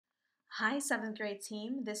Hi, 7th grade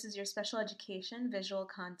team. This is your special education visual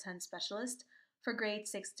content specialist for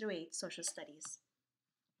grades 6 through 8 social studies.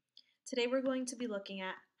 Today we're going to be looking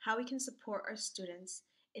at how we can support our students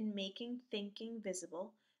in making thinking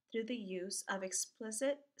visible through the use of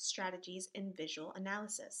explicit strategies in visual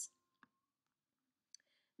analysis.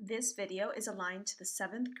 This video is aligned to the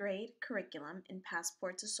 7th grade curriculum in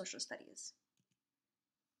Passport to Social Studies.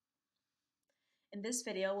 In this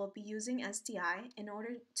video, we'll be using SDI in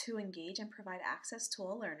order to engage and provide access to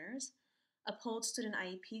all learners, uphold student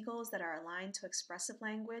IEP goals that are aligned to expressive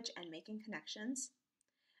language and making connections,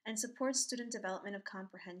 and support student development of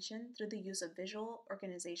comprehension through the use of visual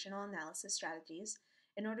organizational analysis strategies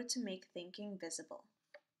in order to make thinking visible.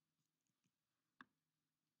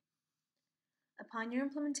 Upon your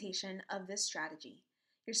implementation of this strategy,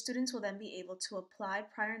 your students will then be able to apply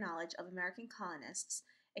prior knowledge of American colonists'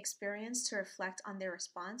 experience to reflect on their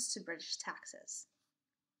response to British taxes.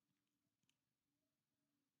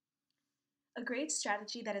 A great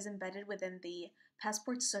strategy that is embedded within the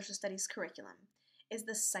Passport to Social Studies curriculum is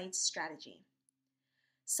the SITE strategy.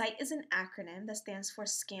 SITE is an acronym that stands for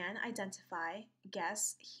Scan, Identify,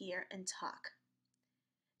 Guess, Hear, and Talk.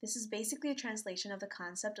 This is basically a translation of the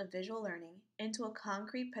concept of visual learning into a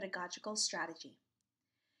concrete pedagogical strategy.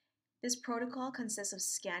 This protocol consists of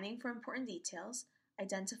scanning for important details,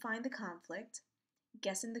 identifying the conflict,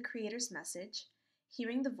 guessing the creator's message,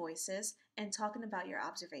 hearing the voices, and talking about your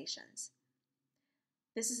observations.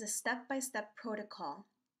 This is a step-by-step protocol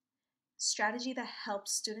strategy that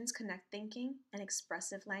helps students connect thinking and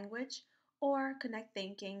expressive language, or connect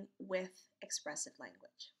thinking with expressive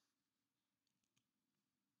language.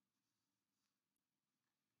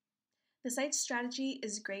 The SITE strategy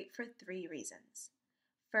is great for 3 reasons.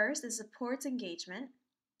 First, it supports engagement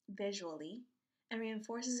visually and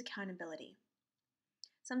reinforces accountability.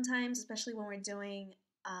 Sometimes, especially when we're doing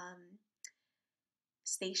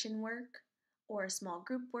station work or small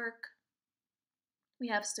group work, we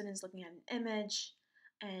have students looking at an image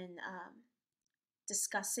and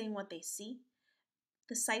discussing what they see.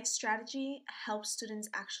 The SITE strategy helps students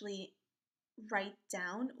actually write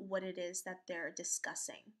down what it is that they're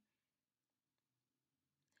discussing.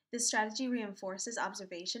 This strategy reinforces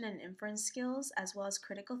observation and inference skills as well as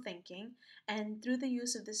critical thinking, and through the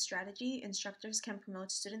use of this strategy, instructors can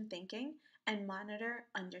promote student thinking and monitor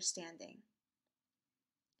understanding.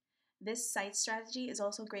 This SITE strategy is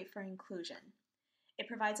also great for inclusion. It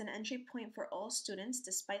provides an entry point for all students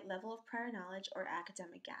despite level of prior knowledge or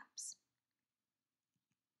academic gaps.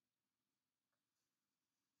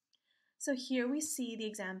 So here we see the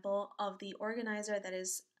example of the organizer that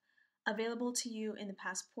is available to you in the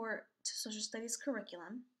Passport to Social Studies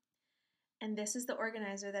curriculum. And this is the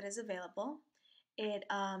organizer that is available. It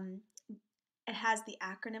has the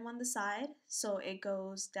acronym on the side, so it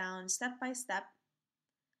goes down step by step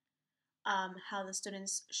how the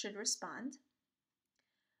students should respond.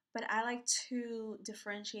 But I like to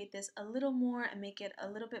differentiate this a little more and make it a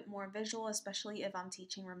little bit more visual, especially if I'm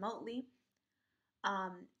teaching remotely.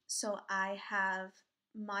 So I have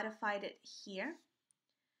modified it here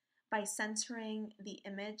by centering the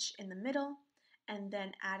image in the middle and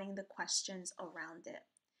then adding the questions around it.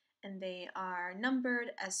 And they are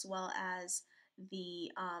numbered, as well as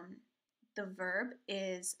the verb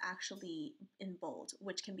is actually in bold,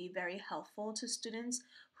 which can be very helpful to students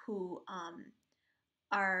who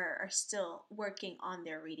are still working on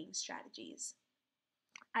their reading strategies.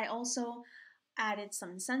 I also added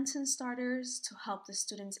some sentence starters to help the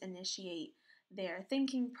students initiate their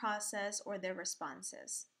thinking process or their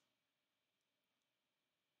responses.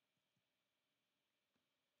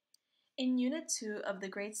 In Unit 2 of the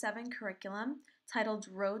Grade 7 curriculum, titled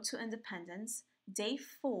Road to Independence, Day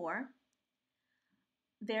 4,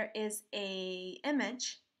 there is an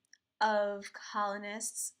image of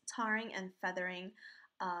colonists tarring and feathering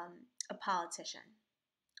a politician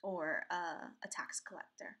or a tax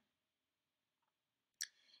collector.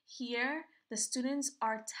 Here, the students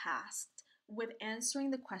are tasked with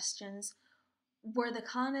answering the questions: were the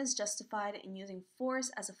colonists justified in using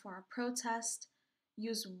force as a form of protest?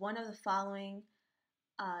 Use one of the following,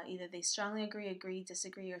 either they strongly agree,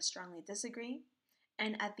 disagree, or strongly disagree.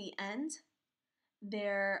 And at the end,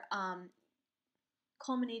 their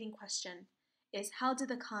culminating question is: how did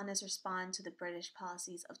the colonists respond to the British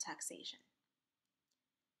policies of taxation?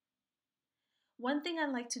 One thing I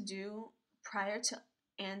like to do prior to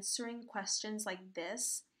answering questions like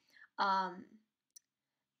this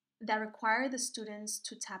that require the students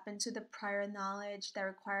to tap into the prior knowledge, that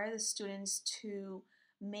require the students to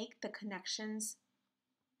make the connections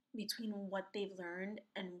between what they've learned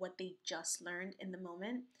and what they just learned in the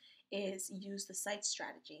moment, is use the SITE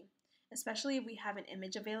strategy. especially if we have an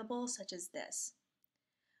image available, such as this.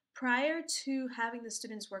 Prior to having the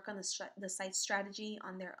students work on the site strategy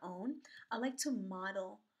on their own, I like to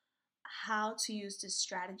model how to use this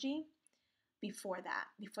strategy before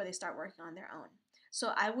they start working on their own.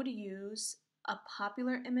 So I would use a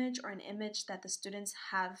popular image or an image that the students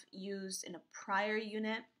have used in a prior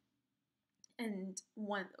unit and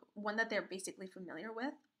one that they're basically familiar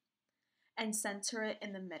with, and center it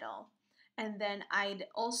in the middle. And then I'd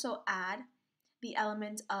also add the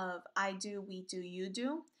element of I do, we do, you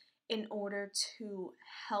do in order to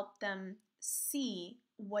help them see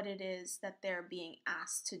what it is that they're being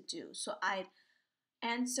asked to do. So I'd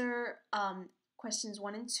answer questions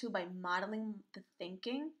 1 and 2 by modeling the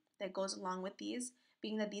thinking that goes along with these.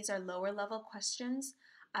 Being that these are lower level questions,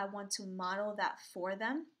 I want to model that for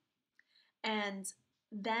them. And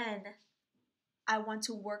then I want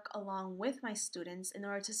to work along with my students in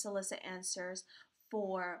order to solicit answers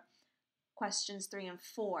for questions 3 and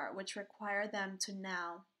 4, which require them to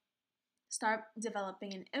now start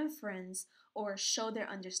developing an inference or show their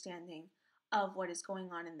understanding of what is going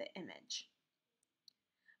on in the image.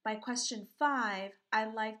 By question 5, I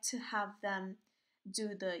like to have them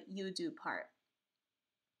do the you do part.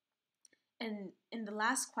 And in the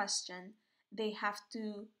last question, they have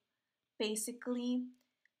to basically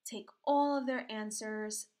take all of their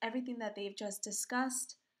answers, everything that they've just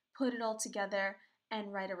discussed, put it all together,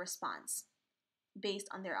 and write a response based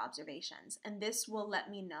on their observations. And this will let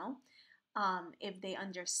me know if they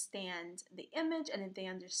understand the image and if they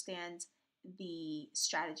understand the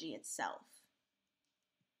strategy itself.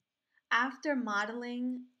 After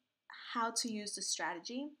modeling how to use the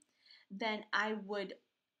strategy, then I would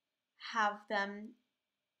have them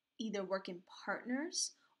either work in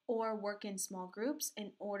partners or work in small groups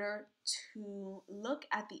in order to look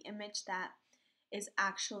at the image that is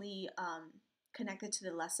actually connected to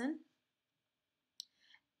the lesson,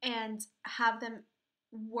 and have them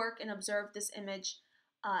work and observe this image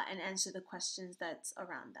and answer the questions that's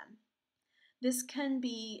around them. This can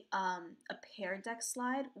be a paired deck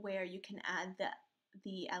slide where you can add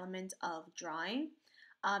the element of drawing,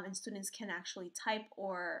 and students can actually type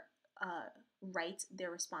or write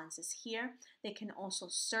their responses here. They can also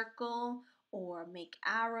circle or make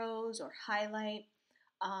arrows or highlight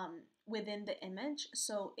within the image,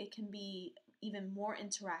 so it can be even more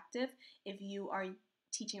interactive if you are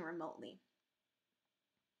teaching remotely.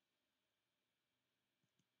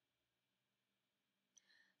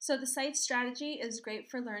 So the site strategy is great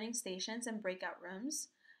for learning stations and breakout rooms.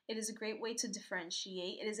 It is a great way to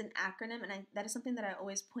differentiate. It is an acronym, and that is something that I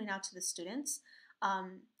always point out to the students,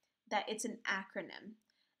 that it's an acronym.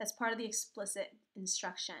 That's part of the explicit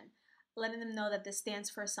instruction, letting them know that this stands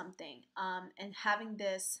for something, and having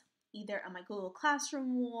this either on my Google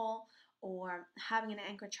Classroom wall or having an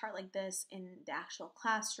anchor chart like this in the actual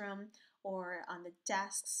classroom or on the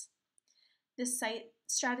desks. This site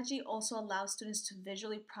strategy also allows students to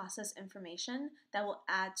visually process information that will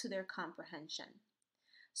add to their comprehension.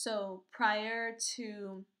 So prior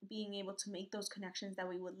to being able to make those connections that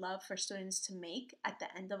we would love for students to make at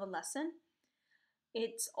the end of a lesson,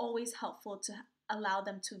 it's always helpful to allow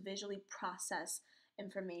them to visually process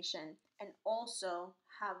information and also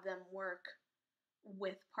have them work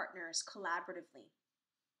with partners collaboratively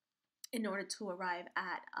in order to arrive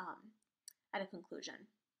at a conclusion.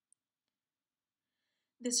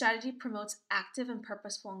 This strategy promotes active and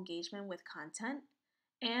purposeful engagement with content,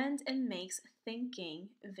 and it makes thinking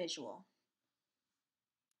visual.